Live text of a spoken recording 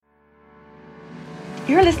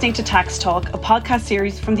You're listening to Tax Talk, a podcast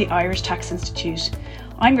series from the Irish Tax Institute.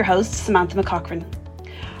 I'm your host, Samantha McCaughrean.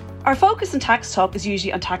 Our focus in Tax Talk is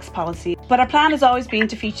usually on tax policy, but our plan has always been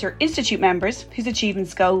to feature Institute members whose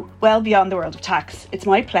achievements go well beyond the world of tax. It's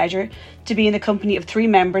my pleasure to be in the company of three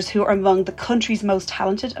members who are among the country's most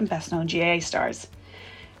talented and best-known GAA stars.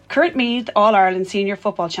 Current Meath All-Ireland senior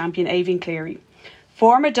football champion Aoibhinn Cleary,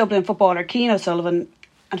 former Dublin footballer Cian O'Sullivan,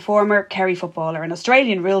 and former Kerry footballer and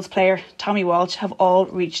Australian rules player Tommy Walsh have all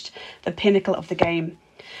reached the pinnacle of the game.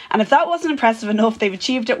 And if that wasn't impressive enough, they've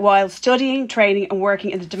achieved it while studying, training and working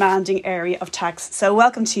in the demanding area of tax. So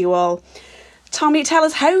welcome to you all. Tommy, tell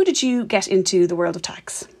us, how did you get into the world of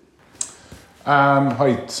tax?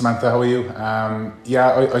 Hi Samantha, how are you?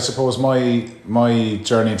 I suppose my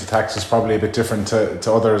journey into tax is probably a bit different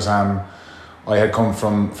to others. I had come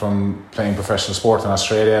from playing professional sport in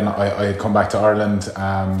Australia, and I had come back to Ireland,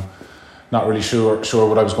 not really sure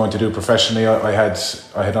what I was going to do professionally. I had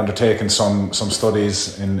undertaken some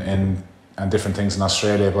studies in different things in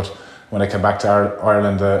Australia, but when I came back to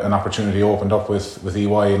Ireland, an opportunity opened up with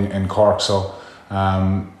EY in Cork. So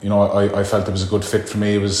I felt it was a good fit for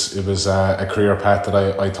me. It was a career path that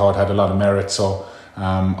I thought had a lot of merit. So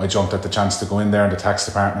I jumped at the chance to go in there in the tax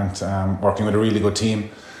department, working with a really good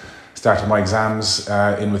team. Started my exams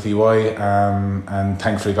in with EY, and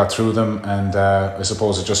thankfully got through them, and I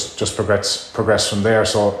suppose it just progressed from there.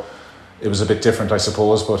 So it was a bit different, I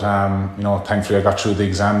suppose, but thankfully I got through the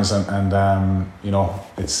exams, and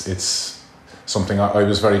it's something I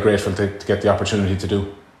was very grateful to get the opportunity to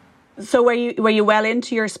do. So were you well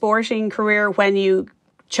into your sporting career when you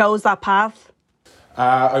chose that path?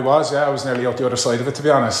 I was nearly out the other side of it, to be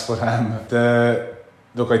honest, but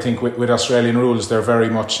Look, I think with Australian rules, they're very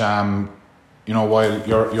much, while you're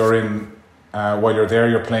there,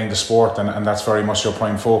 you're playing the sport, and that's very much your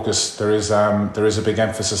prime focus. There is a big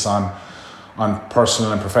emphasis on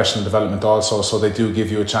personal and professional development also. So they do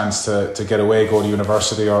give you a chance to get away, go to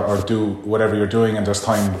university, or do whatever you're doing, and there's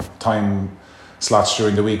time slots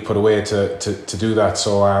during the week put away to do that.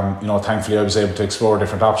 So thankfully I was able to explore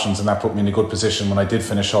different options, and that put me in a good position when I did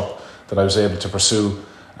finish up, that I was able to pursue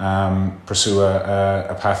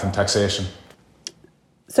a path in taxation.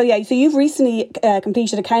 So you've recently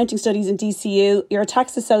completed accounting studies in DCU. You're a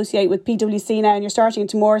tax associate with PwC now, and you're starting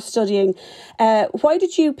into more studying. Why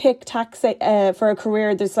did you pick tax for a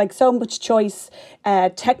career? There's so much choice,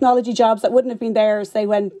 technology jobs that wouldn't have been there, say,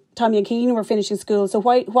 when Tommy and Cian were finishing school. So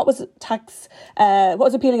what was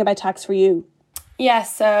appealing about tax for you? Yeah,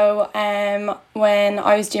 so when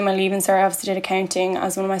I was doing my Leaving Cert, I obviously did accounting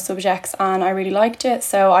as one of my subjects, and I really liked it.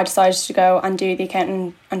 So I decided to go and do the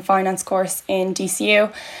accounting and finance course in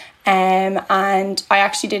DCU. And I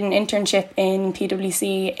actually did an internship in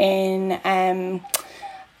PwC in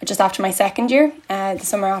just after my second year, the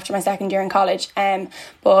summer after my second year in college.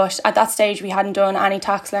 But at that stage, we hadn't done any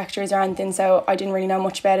tax lectures or anything, so I didn't really know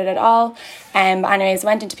much about it at all. But anyways, I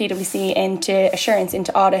went into PwC, into assurance,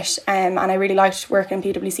 into audit, and I really liked working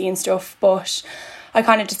in PwC and stuff, but I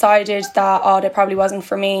kind of decided that audit probably wasn't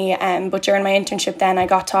for me. But during my internship then, I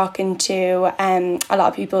got talking to a lot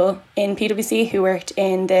of people in PwC who worked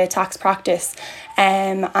in the tax practice.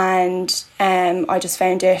 And I just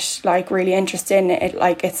found it really interesting.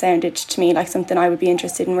 It sounded to me like something I would be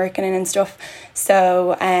interested in working in and stuff.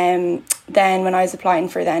 So then when I was applying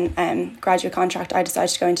for graduate contract, I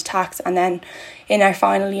decided to go into tax. And then in our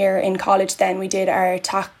final year in college, then we did our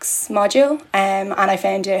tax module, and I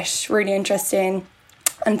found it really interesting.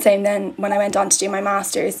 And same then when I went on to do my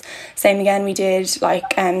master's, same again, we did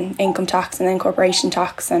income tax and then corporation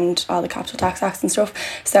tax and all the capital tax acts and stuff.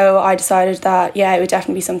 So I decided that it would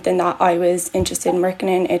definitely be something that I was interested in working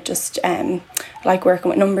in. It just like working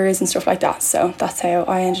with numbers and stuff like that. So that's how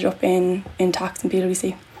I ended up in tax and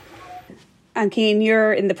PwC. And Cian,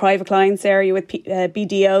 you're in the private clients area with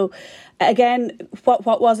BDO. Again,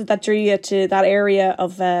 what was it that drew you to that area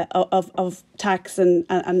of tax, and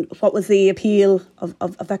what was the appeal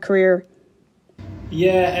of that career?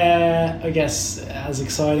 I guess as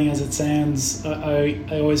exciting as it sounds, I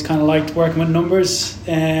always kind of liked working with numbers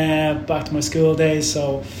back to my school days.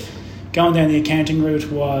 So going down the accounting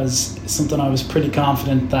route was something I was pretty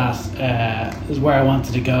confident that is where I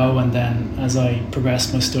wanted to go. And then as I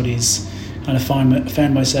progressed my studies, kind of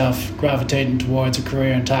found myself gravitating towards a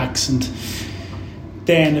career in tax, and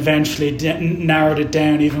then eventually narrowed it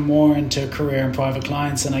down even more into a career in private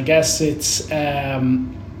clients. And I guess it's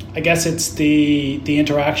the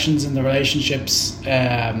interactions and the relationships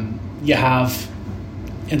you have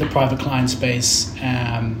in the private client space.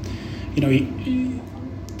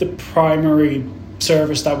 The primary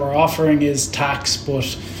service that we're offering is tax,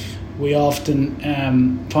 but we often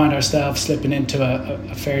find ourselves slipping into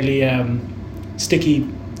a fairly sticky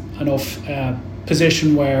enough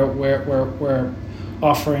position where we're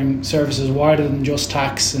offering services wider than just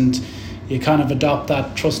tax, and you kind of adopt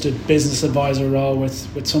that trusted business advisor role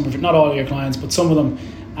with some of it, not all of your clients, but some of them,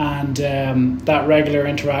 and that regular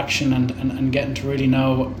interaction and getting to really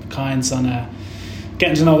know clients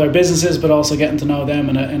getting to know their businesses, but also getting to know them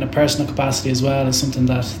in a personal capacity as well is something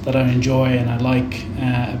that I enjoy and I like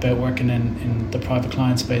about working in the private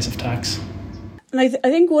client space of tax. And I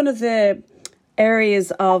think one of the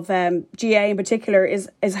areas of GA in particular is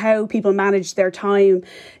how people manage their time,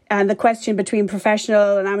 and the question between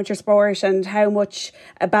professional and amateur sport and how much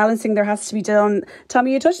balancing there has to be done.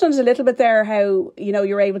 Tommy, you touched on it a little bit there, how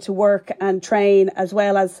you're able to work and train as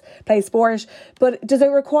well as play sport, but does it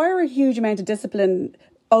require a huge amount of discipline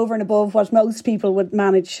over and above what most people would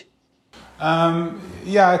manage?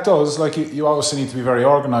 Yeah, it does. Like you obviously need to be very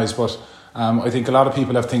organised, but I think a lot of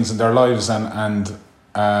people have things in their lives and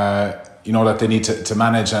that they need to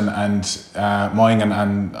manage, and mine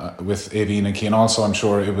and with Aoibhinn and Cian also, I'm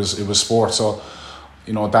sure it was sport. So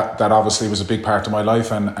that obviously was a big part of my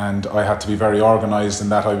life, and I had to be very organised in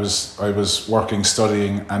that I was working,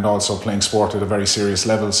 studying, and also playing sport at a very serious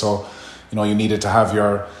level. So you needed to have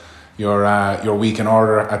your week in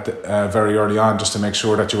order at very early on, just to make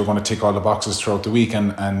sure that you were going to tick all the boxes throughout the week.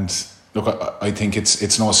 And look, I think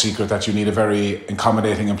it's no secret that you need a very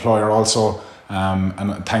accommodating employer also.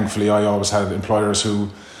 And thankfully I always had employers who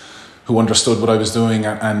understood what I was doing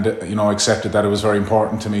and accepted that it was very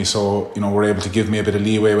important to me. So were able to give me a bit of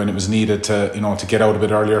leeway when it was needed to get out a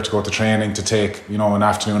bit earlier, to go to training, to take an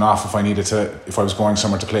afternoon off if I was going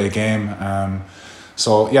somewhere to play a game.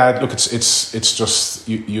 So yeah, look, it's just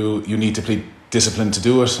you need to be disciplined to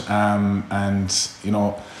do it,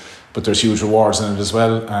 but there's huge rewards in it as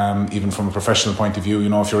well. Even from a professional point of view,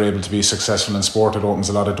 if you're able to be successful in sport, it opens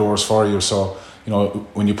a lot of doors for you. So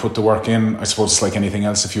when you put the work in, I suppose it's like anything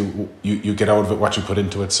else. If you get out of it what you put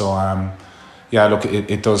into it. So yeah, look,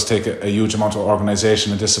 it does take a huge amount of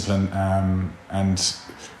organisation and discipline. And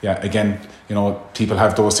yeah, again, people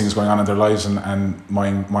have those things going on in their lives, and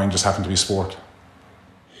mine just happened to be sport.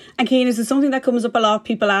 And Cian, is it something that comes up a lot,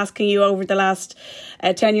 people asking you over the last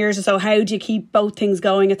 10 years or so, how do you keep both things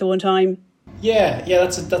going at the one time? Yeah,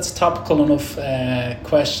 that's a topical enough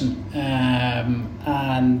question,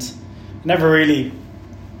 and never really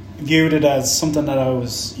viewed it as something that I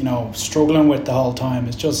was struggling with the whole time.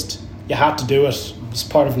 It's just you had to do it. It was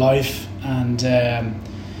part of life, and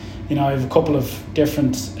I have a couple of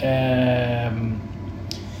different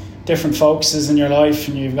focuses in your life,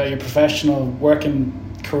 and you've got your professional working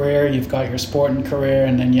career, you've got your sporting career,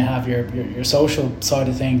 and then you have your social side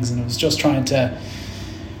of things. And it was just trying to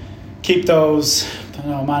keep those,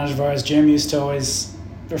 Manager Vara's Jim used to always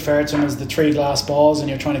refer to them as the 3 glass balls, and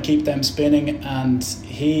you're trying to keep them spinning. And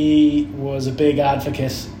he was a big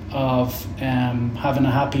advocate of having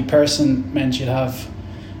a happy person meant you'd have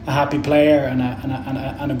a happy player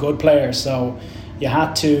and a good player. So you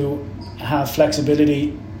had to have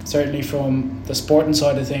flexibility, certainly from the sporting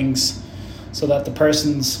side of things, so that the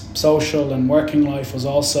person's social and working life was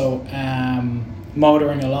also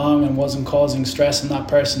motoring along and wasn't causing stress in that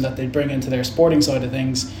person that they'd bring into their sporting side of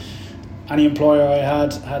things. Any employer I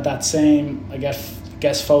had that same, I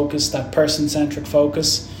guess focus, that person-centric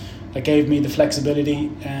focus, that gave me the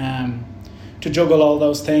flexibility to juggle all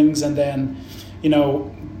those things. And then,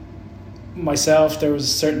 myself, there was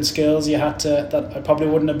certain skills that I probably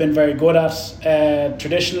wouldn't have been very good at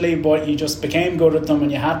traditionally, but you just became good at them, and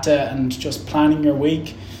you had to. And just planning your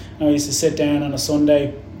week, I used to sit down on a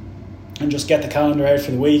Sunday and just get the calendar out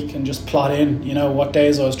for the week and just plot in what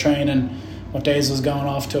days I was training, what days I was going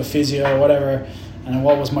off to a physio or whatever, and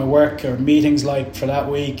what was my work or meetings like for that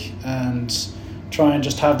week, and try and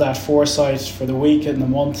just have that foresight for the week and the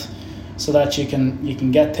month, so that you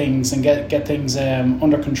can get things and get things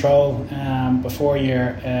under control before you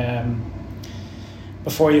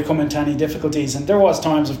come into any difficulties. And there was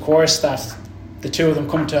times, of course, that the two of them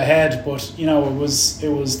come to a head, but it was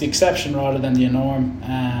the exception rather than the norm.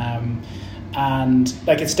 And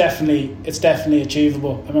like it's definitely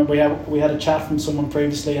achievable. I remember we had a chat from someone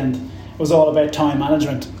previously, and it was all about time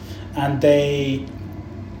management, and they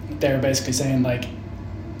were basically saying, like,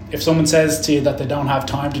 if someone says to you that they don't have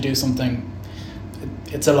time to do something,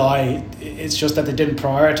 it's a lie. It's just that they didn't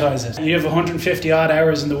prioritize it. You have 150 odd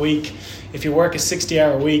hours in the week. If you work a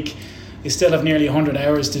 60-hour week, you still have nearly 100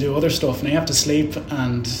 hours to do other stuff, and you have to sleep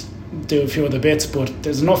and do a few other bits, but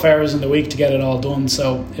there's enough hours in the week to get it all done.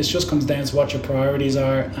 So it just comes down to what your priorities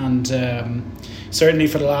are. And certainly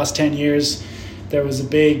for the last 10 years, there was a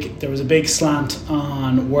big slant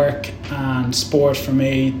on work and sport for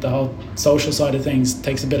me. The whole social side of things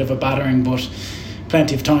takes a bit of a battering, but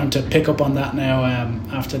plenty of time to pick up on that now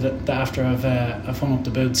after I've hung up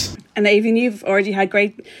the boots. And Aoibhinn, you've already had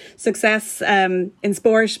great success in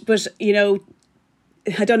sport, but you know,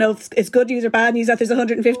 I don't know if it's good news or bad news that there's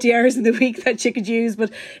 150 hours in the week that you could use,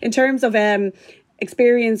 but in terms of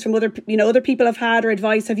experience from other people have had, or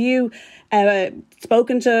advice, have you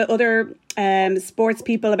spoken to other sports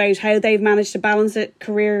people about how they've managed to balance it,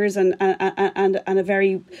 careers and a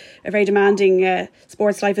very demanding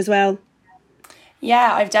sports life as well?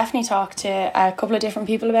 Yeah, I've definitely talked to a couple of different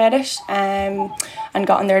people about it and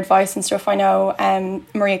gotten their advice and stuff. I know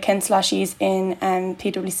Maria Kinsella, she's in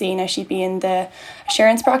PwC now. She'd be in the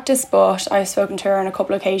assurance practice, but I've spoken to her on a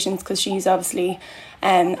couple of occasions because she's obviously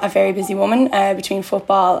a very busy woman between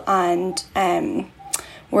football and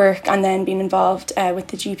work, and then being involved with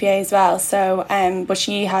the GPA as well. So, but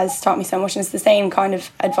she has taught me so much, and it's the same kind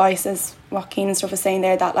of advice as what Cian and stuff was saying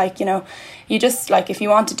there, that like, you know, you just, like, if you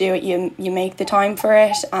want to do it, you make the time for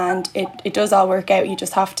it, and it does all work out. You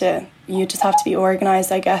just have to be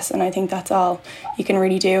organised, I guess, and I think that's all you can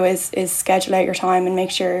really do is schedule out your time and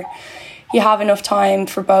make sure you have enough time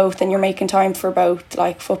for both, and you're making time for both,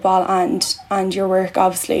 like football and your work,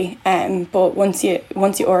 obviously. But once you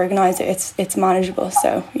organise it, it's manageable.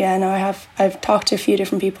 So yeah, no, I've talked to a few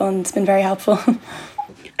different people, and it's been very helpful.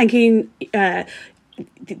 And Cian,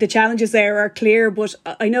 the challenges there are clear, but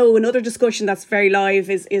I know another discussion that's very live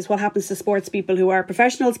is what happens to sports people who are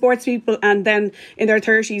professional sports people, and then in their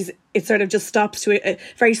 30s it sort of just stops to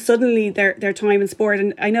very suddenly their time in sport.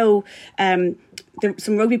 And I know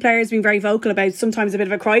some rugby players being very vocal about sometimes a bit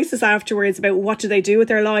of a crisis afterwards about what do they do with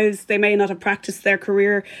their lives. They may not have practiced their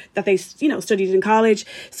career that they studied in college.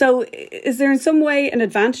 So is there in some way an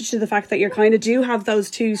advantage to the fact that you kind of do have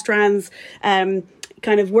those two strands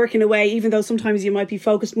kind of working away, even though sometimes you might be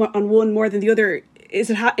focused on one more than the other? Is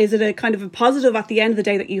it a kind of a positive at the end of the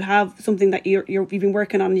day that you have something that you've been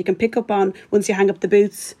working on and you can pick up on once you hang up the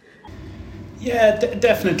boots? Yeah,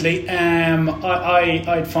 definitely.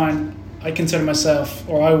 I consider myself,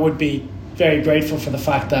 or I would be very grateful for the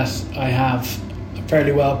fact that I have a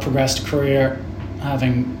fairly well progressed career,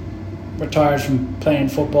 having retired from playing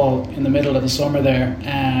football in the middle of the summer there,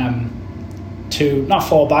 to not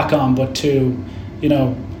fall back on, but to, you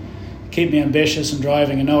know, keep me ambitious and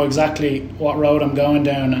driving and know exactly what road I'm going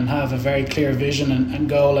down, and have a very clear vision and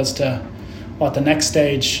goal as to what the next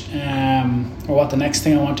stage or what the next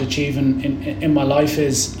thing I want to achieve in my life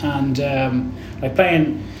is. And like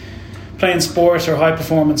playing sport or high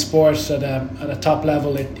performance sport at a top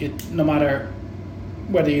level, it no matter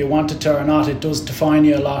whether you want it to or not, it does define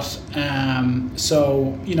you a lot.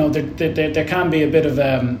 So you know, there can be a bit of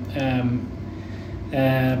an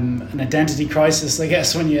identity crisis, I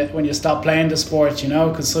guess, when you stop playing the sport, you know,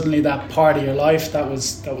 because suddenly that part of your life that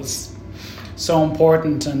was so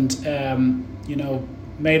important and you know,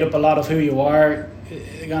 made up a lot of who you are,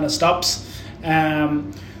 it kind of stops.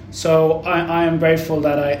 So I am grateful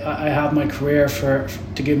that I have my career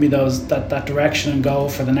to give me that direction and goal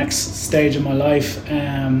for the next stage of my life,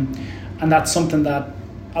 and that's something that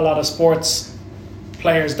a lot of sports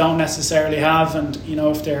players don't necessarily have. And you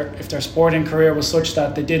know, if their sporting career was such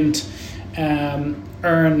that they didn't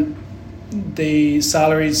earn the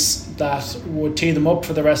salaries that would tee them up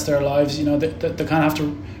for the rest of their lives, you know, they kind of have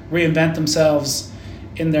to reinvent themselves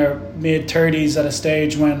in their mid-30s at a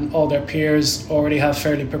stage when all their peers already have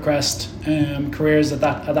fairly progressed careers at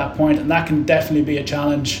that point, and that can definitely be a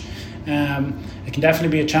challenge. It can definitely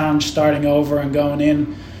be a challenge starting over and going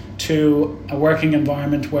in to a working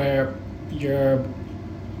environment where you're,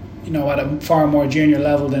 you know, at a far more junior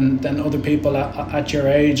level than other people at your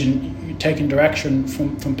age, and you're taking direction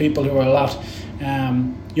from people who are a lot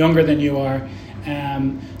younger than you are.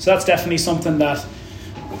 So that's definitely something that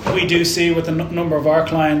we do see with a number of our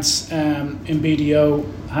clients in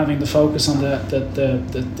BDO, having the focus on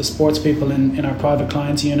the sports people in our private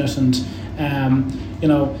clients unit. And you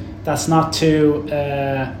know, that's not to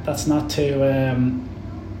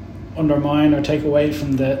undermine or take away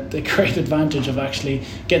from the great advantage of actually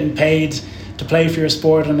getting paid to play for your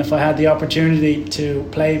sport. And if I had the opportunity to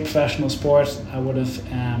play professional sport, I would have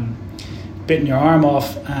bitten your arm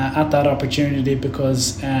off at that opportunity,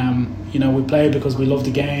 because you know, we play because we love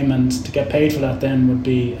the game, and to get paid for that then would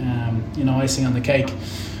be you know, icing on the cake.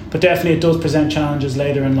 But definitely it does present challenges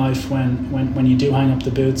later in life when you do hang up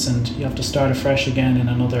the boots and you have to start afresh again in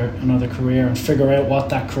another career and figure out what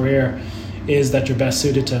that career is that you're best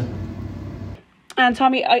suited to. And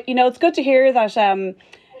Tommy, you know, it's good to hear that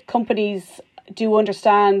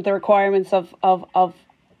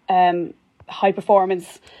high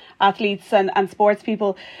performance athletes and sports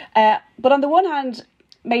people. But on the one hand,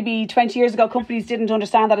 maybe 20 years ago, companies didn't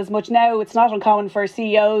understand that as much. Now it's not uncommon for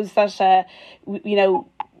CEOs that,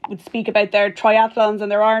 would speak about their triathlons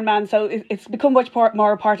and their Ironman. So it's become much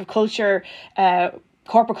more a part of culture,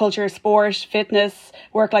 corporate culture, sport, fitness,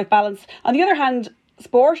 work-life balance. On the other hand,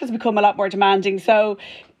 sport has become a lot more demanding. So,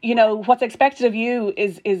 what's expected of you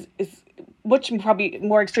is much probably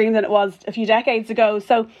more extreme than it was a few decades ago.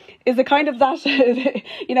 So is it kind of that,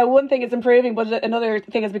 one thing is improving, but another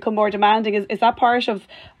thing has become more demanding? Is that part of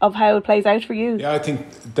how it plays out for you? Yeah, I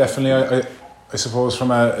think definitely. I suppose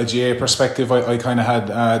from a GA perspective, I kind of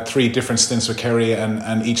had 3 different stints with Kerry,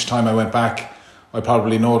 and each time I went back, I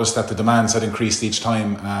probably noticed that the demands had increased each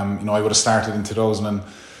time. I would have started in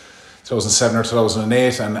 2007 or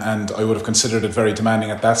 2008, and I would have considered it very demanding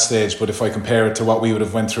at that stage. But if I compare it to what we would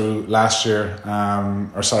have went through last year,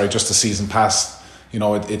 just the season past,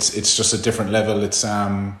 it's just a different level. It's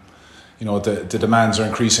the demands are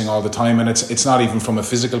increasing all the time, and it's not even from a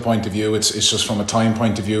physical point of view. It's just from a time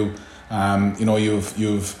point of view.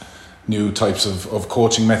 You've new types of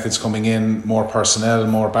coaching methods coming in, more personnel,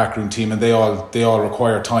 more backroom team, and they all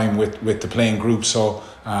require time with the playing group. So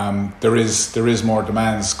there is more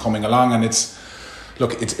demands coming along, and it's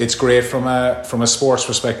great from a sports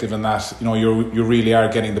perspective in that you really are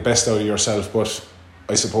getting the best out of yourself. But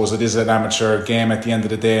I suppose it is an amateur game at the end of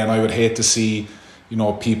the day, and I would hate to see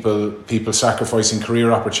people sacrificing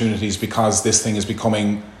career opportunities because this thing is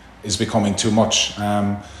becoming too much.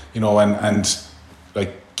 And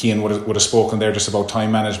like Cian would have spoken there just about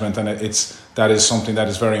time management, and that is something that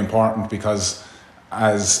is very important, because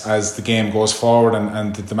as the game goes forward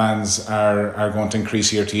and the demands are going to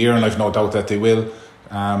increase year to year, and I've no doubt that they will,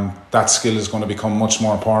 that skill is going to become much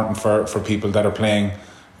more important for people that are playing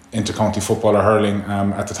inter-county football or hurling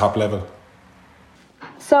at the top level.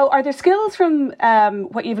 So are there skills from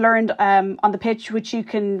what you've learned on the pitch which you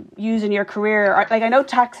can use in your career? I know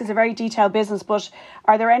tax is a very detailed business, but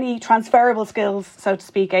are there any transferable skills, so to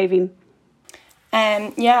speak, Aoibhinn?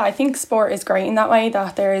 I think sport is great in that way,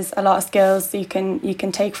 that there's a lot of skills that you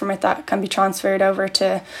can take from it that can be transferred over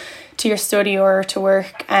to your study or to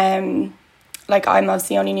work. I'm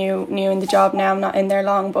obviously only new in the job now, I'm not in there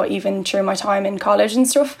long, but even through my time in college and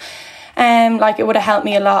stuff, it would have helped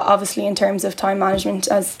me a lot, obviously, in terms of time management,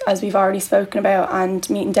 as we've already spoken about, and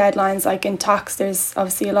meeting deadlines. Like in tax, there's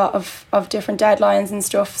obviously a lot of different deadlines and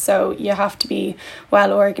stuff, so you have to be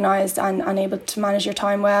well organised and able to manage your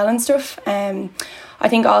time well and stuff. I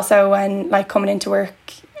think also when coming into work,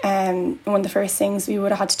 one of the first things we would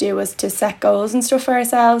have had to do was to set goals and stuff for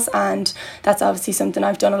ourselves, and that's obviously something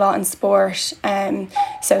I've done a lot in sport.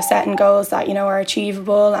 So setting goals that are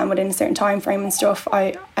achievable and within a certain time frame and stuff.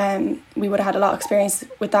 We would have had a lot of experience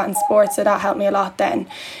with that in sport, so that helped me a lot then.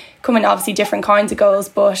 Coming obviously different kinds of goals,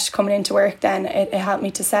 but coming into work then it helped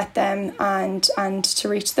me to set them and to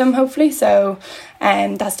reach them, hopefully. So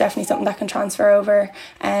that's definitely something that can transfer over.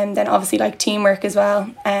 And then obviously teamwork as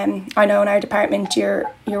well. I know in our department you're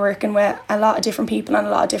working with a lot of different people and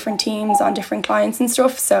a lot of different teams on different clients and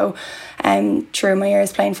stuff. So through my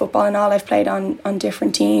years playing football and all, I've played on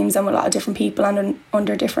different teams and with a lot of different people and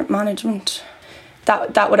under different management.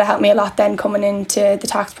 That would have helped me a lot then, coming into the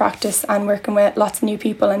tax practice and working with lots of new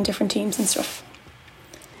people and different teams and stuff.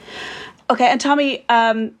 Okay, and Tommy,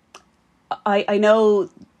 I know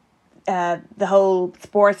the whole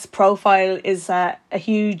sports profile is a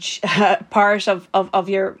huge part of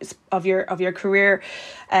your career,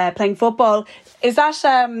 playing football. Is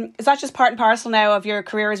that just part and parcel now of your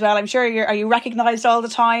career as well? I'm sure are you recognised all the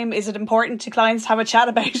time? Is it important to clients to have a chat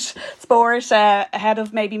about sport ahead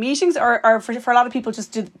of maybe meetings, or for a lot of people,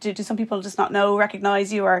 just do some people just not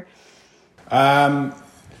recognise you? Or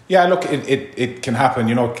yeah, look, it can happen.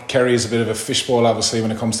 Kerry is a bit of a fishbowl, obviously,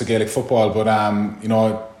 when it comes to Gaelic football, but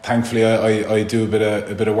thankfully I do a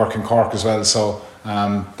bit of work in Cork as well, so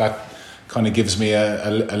that kind of gives me a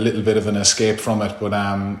little bit of an escape from it. But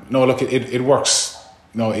no, look, it works.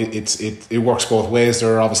 No, it works both ways.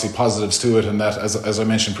 There are obviously positives to it, and that, as I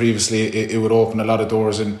mentioned previously, it would open a lot of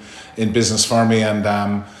doors in business for me, and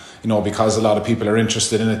because a lot of people are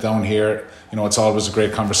interested in it down here, it's always a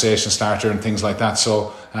great conversation starter and things like that.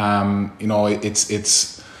 So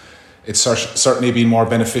it's certainly been more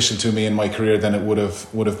beneficial to me in my career than it would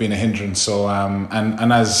have been a hindrance. So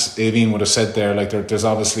and as Aoibhinn would have said there, there's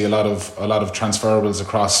obviously a lot of transferables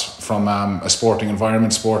across from a sporting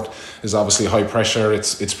environment. Sport is obviously high pressure.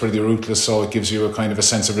 It's pretty ruthless, so it gives you a kind of a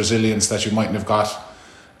sense of resilience that you mightn't have got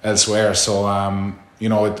elsewhere. So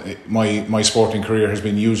my sporting career has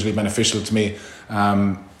been hugely beneficial to me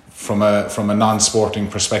from a non-sporting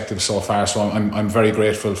perspective so far. So I'm very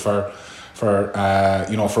grateful for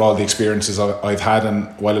for all the experiences I've had, and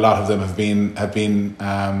while a lot of them have been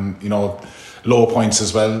low points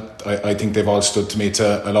as well, I think they've all stood to me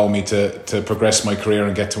to allow me to progress my career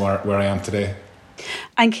and get to where I am today.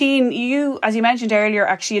 And Cian, you, as you mentioned earlier,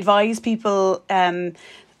 actually advise people,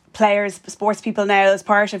 players, sports people now as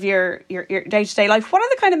part of your day-to-day life. What are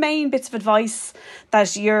the kind of main bits of advice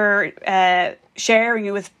that you're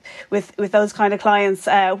sharing with those kind of clients?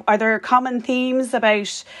 Are there common themes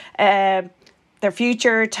about their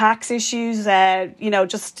future, tax issues,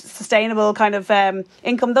 just sustainable kind of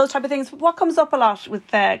income, those type of things? What comes up a lot with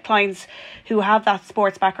clients who have that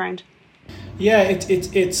sports background? Yeah,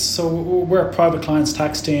 it's so we're a private clients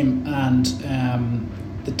tax team, and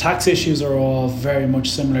the tax issues are all very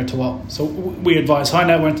much similar to what. So we advise high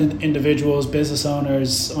net worth individuals, business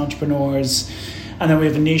owners, entrepreneurs, and then we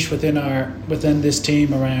have a niche within this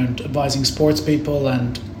team around advising sports people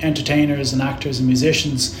and entertainers and actors and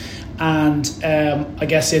musicians. And I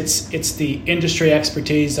guess it's the industry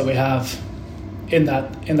expertise that we have in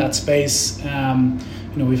that space.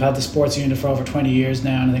 We've had the sports unit for over 20 years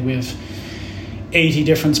now, and I think we have 80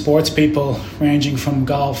 different sports people ranging from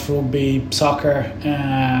golf, rugby, soccer,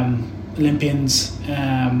 Olympians,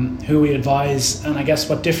 who we advise. And I guess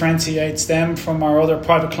what differentiates them from our other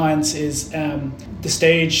private clients is the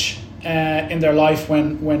stage in their life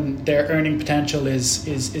when their earning potential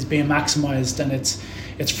is being maximised, and it's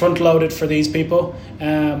front loaded for these people.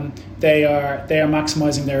 They are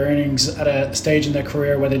maximising their earnings at a stage in their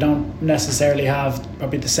career where they don't necessarily have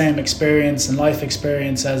probably the same experience and life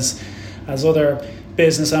experience as other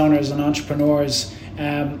business owners and entrepreneurs.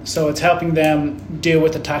 So it's helping them deal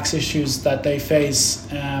with the tax issues that they face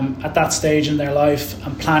at that stage in their life,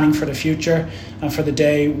 and planning for the future and for the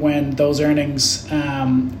day when those earnings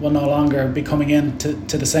will no longer be coming in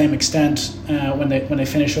to the same extent when they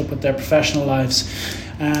finish up with their professional lives.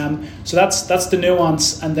 So that's the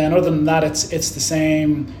nuance. And then other than that, it's the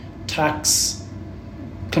same tax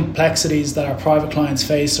complexities that our private clients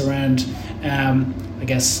face around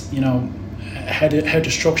how to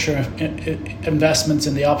structure investments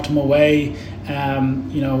in the optimal way,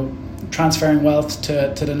 transferring wealth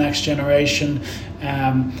to the next generation,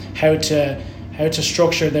 how to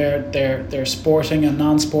structure their sporting and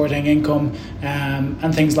non-sporting income,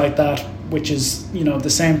 and things like that, which is the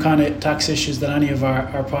same kind of tax issues that any of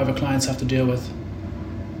our private clients have to deal with.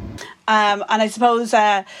 And I suppose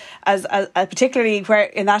as particularly where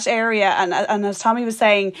in that area, and as Tommy was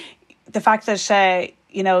saying, the fact that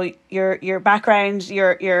your background,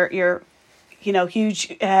 your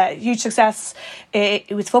huge success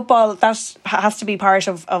with football, that has to be part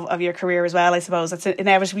of your career as well. I suppose it's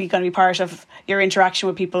inevitably going to be part of your interaction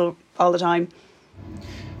with people all the time.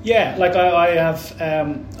 Yeah, like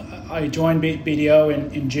I joined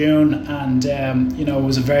BDO in June, and it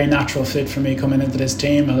was a very natural fit for me coming into this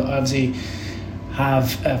team. I obviously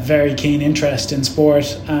have a very keen interest in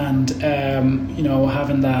sport, and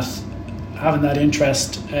having that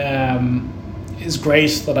interest is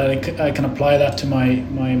great, that I can apply that to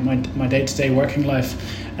my day-to-day working life.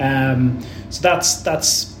 So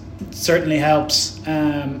that's certainly helps,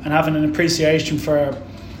 and having an appreciation for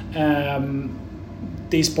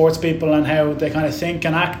these sports people and how they kind of think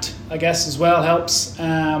and act, I guess, as well helps.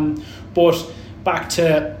 But back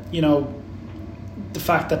to the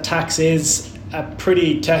fact that tax is a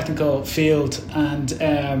pretty technical field, and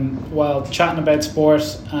while chatting about sport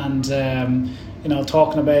and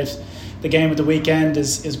talking about the game of the weekend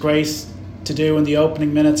is great to do in the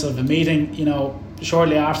opening minutes of a meeting,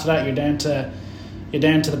 shortly after that you're down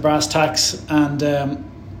to the brass tacks, and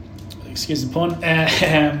excuse the pun,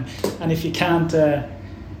 and if you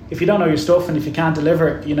don't know your stuff, and if you can't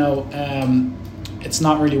deliver, it's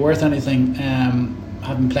not really worth anything.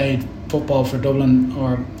 Having played football for Dublin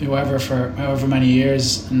or whoever for however many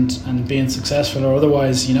years, and being successful or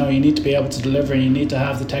otherwise, you need to be able to deliver. You need to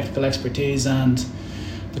have the technical expertise and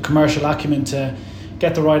the commercial acumen to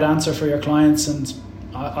get the right answer for your clients. And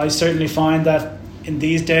I certainly find that in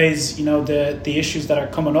these days, the issues that are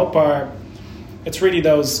coming up it's really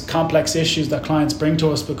those complex issues that clients bring to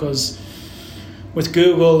us, because with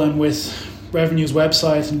Google and with Revenue's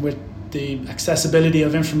website and with the accessibility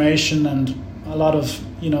of information, and a lot of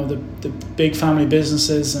the big family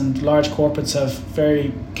businesses and large corporates have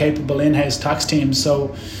very capable in-house tax teams.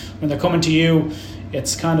 So when they're coming to you,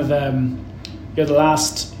 it's kind of you're the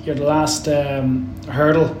last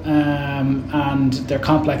hurdle, and they're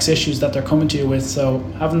complex issues that they're coming to you with. So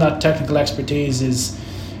having that technical expertise is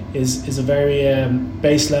a very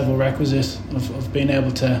base level requisite of being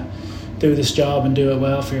able to do this job and do it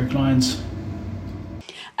well for your clients.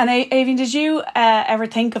 And Aoibhinn, did you ever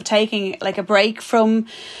think of taking like a break from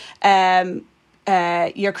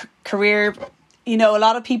your career? You know, a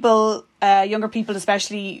lot of people, younger people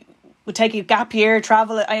especially, would take a gap year,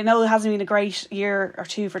 travel. I know it hasn't been a great year or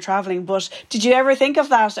two for travelling, but did you ever think of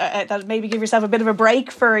that? That maybe give yourself a bit of a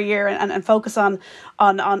break for a year and focus on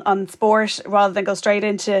sport rather than go straight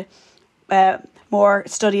into more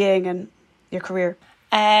studying and your career?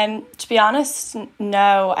 To be honest,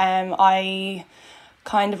 no. I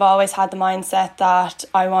kind of always had the mindset that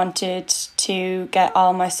I wanted to get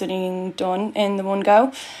all my studying done in the one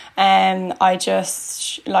go. I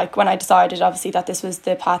just, like, when I decided obviously that this was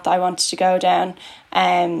the path that I wanted to go down,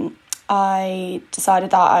 I decided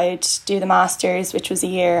that I'd do the masters, which was a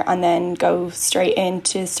year, and then go straight in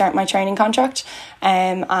to start my training contract,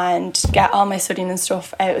 and get all my studying and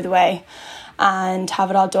stuff out of the way and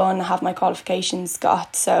have it all done, have my qualifications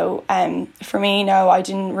got. So for me, no, I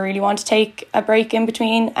didn't really want to take a break in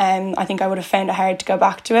between. I think I would have found it hard to go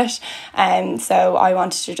back to it. So I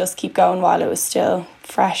wanted to just keep going while it was still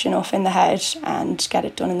fresh enough in the head and get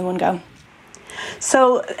it done in the one go.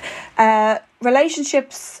 So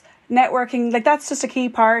relationships, networking, like that's just a key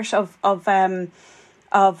part of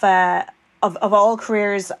all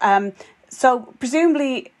careers. So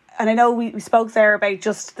presumably, and I know we spoke there about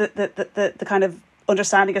just the kind of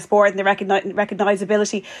understanding of sport and the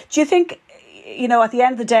recognisability. Do you think, you know, at the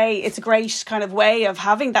end of the day, it's a great kind of way of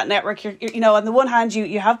having that network? You're you know, on the one hand,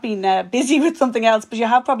 you have been busy with something else, but you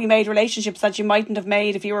have probably made relationships that you mightn't have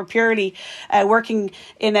made if you were purely working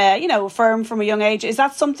in a firm from a young age. Is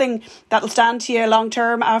that something that will stand to you long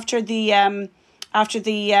term after the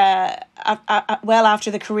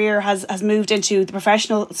career has moved into the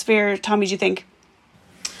professional sphere? Tommy, do you think?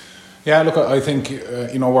 Yeah, look, I think,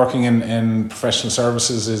 working in professional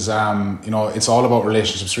services is, it's all about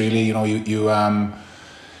relationships, really. You know, you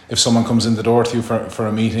if someone comes in the door to you for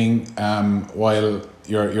a meeting, while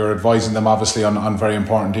you're advising them obviously on very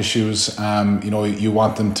important issues, you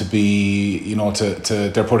want them to be,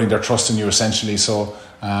 they're putting their trust in you essentially. So,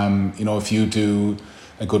 if you do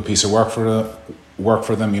a good piece of work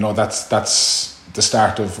for them, that's the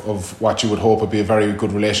start of what you would hope would be a very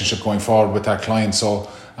good relationship going forward with that client. So,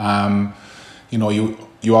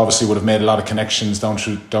 you obviously would have made a lot of connections down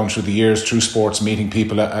through the years through sports, meeting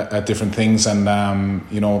people at different things, and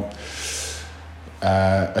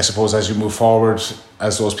I suppose as you move forward,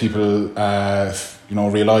 as those people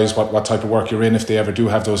realise what type of work you're in, if they ever do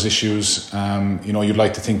have those issues, you'd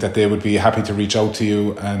like to think that they would be happy to reach out to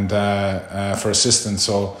you and for assistance.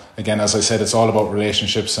 So again, as I said, it's all about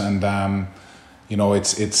relationships, and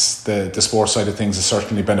it's the sports side of things is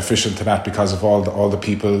certainly beneficial to that because of all the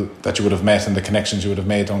people that you would have met and the connections you would have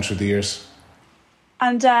made down through the years.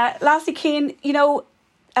 And lastly, Cian,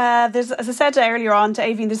 there's, as I said earlier on to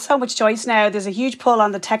Aoibhinn, there's so much choice now. There's a huge pull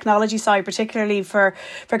on the technology side, particularly for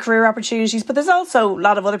career opportunities, but there's also a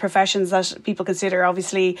lot of other professions that people consider,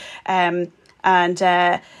 obviously, from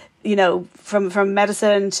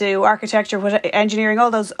medicine to architecture, engineering,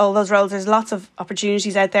 all those roles. There's lots of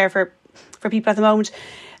opportunities out there for people at the moment.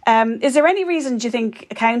 Is there any reason, do you think,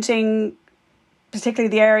 accounting, particularly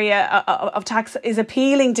the area of tax, is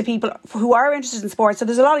appealing to people who are interested in sports? So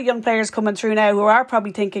there's a lot of young players coming through now who are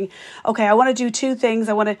probably thinking, okay, I want to do two things.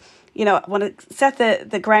 I want to set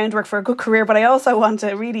the groundwork for a good career, but I also want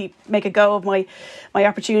to really make a go of my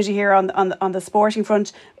opportunity here on the sporting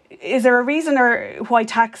front. Is there a reason or why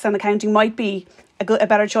tax and accounting might be a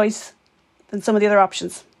better choice than some of the other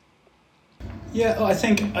options? Yeah, I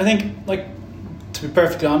think, like, to be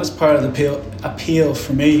perfectly honest, part of the appeal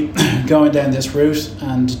for me going down this route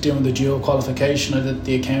and doing the dual qualification, I did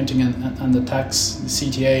the accounting and the tax, the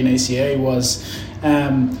CTA and ACA, was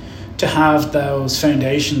to have those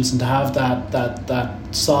foundations and to have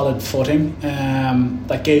that solid footing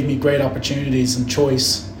that gave me great opportunities and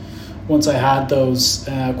choice. Once I had those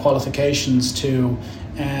qualifications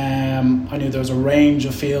I knew there was a range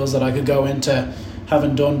of fields that I could go into,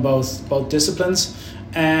 having done both disciplines.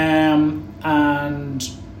 And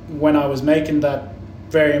when I was making that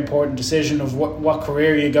very important decision of what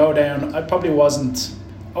career you go down, I wasn't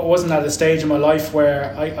at a stage in my life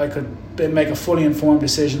where I could make a fully informed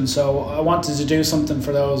decision. So I wanted to do something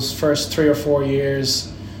for those first 3 or 4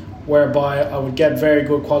 years whereby I would get very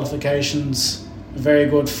good qualifications, very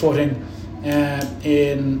good footing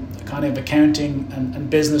in kind of accounting and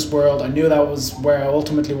business world. I knew that was where I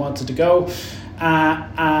ultimately wanted to go.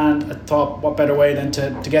 And I thought, what better way than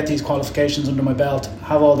to get these qualifications under my belt,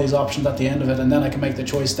 have all these options at the end of it, and then I can make the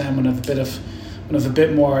choice then when I have a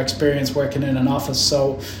bit more experience working in an office.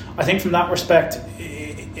 So I think from that respect,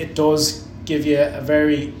 it does give you a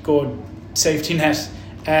very good safety net.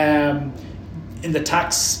 in the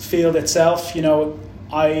tax field itself,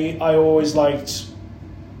 I always liked,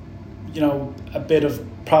 a bit of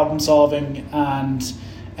problem solving, and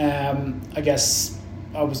I guess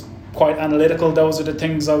I was quite analytical. Those are the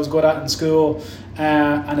things I was good at in school,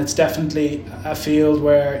 and it's definitely a field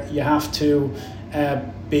where you have to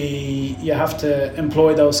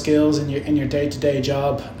employ those skills in your day-to-day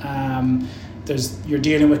job. You're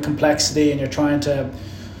dealing with complexity, and you're trying to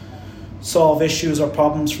solve issues or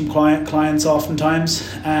problems from clients oftentimes.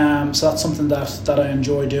 So that's something that I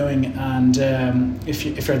enjoy doing, and if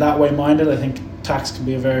you're that way minded, I think tax can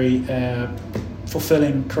be a very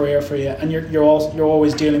fulfilling career for you. And you're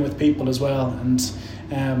always dealing with people as well, and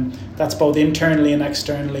that's both internally and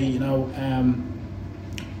externally.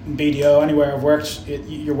 BDO, anywhere I've worked,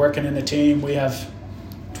 you're working in a team. We have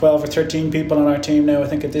 12 or 13 people on our team now, I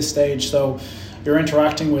think, at this stage. So you're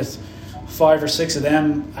interacting with 5 or 6 of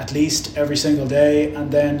them at least every single day,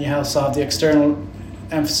 and then you also have the external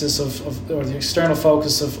emphasis or the external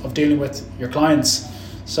focus of dealing with your clients.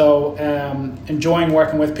 So enjoying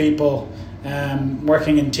working with people,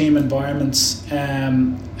 working in team environments.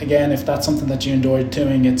 Again, if that's something that you enjoy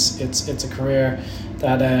doing, it's a career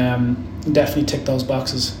that definitely tick those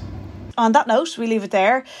boxes. On that note, we leave it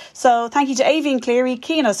there. So thank you to Aoibhinn Cleary,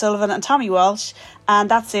 Cian O'Sullivan and Tommy Walsh. And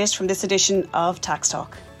that's it from this edition of Tax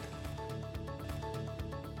Talk.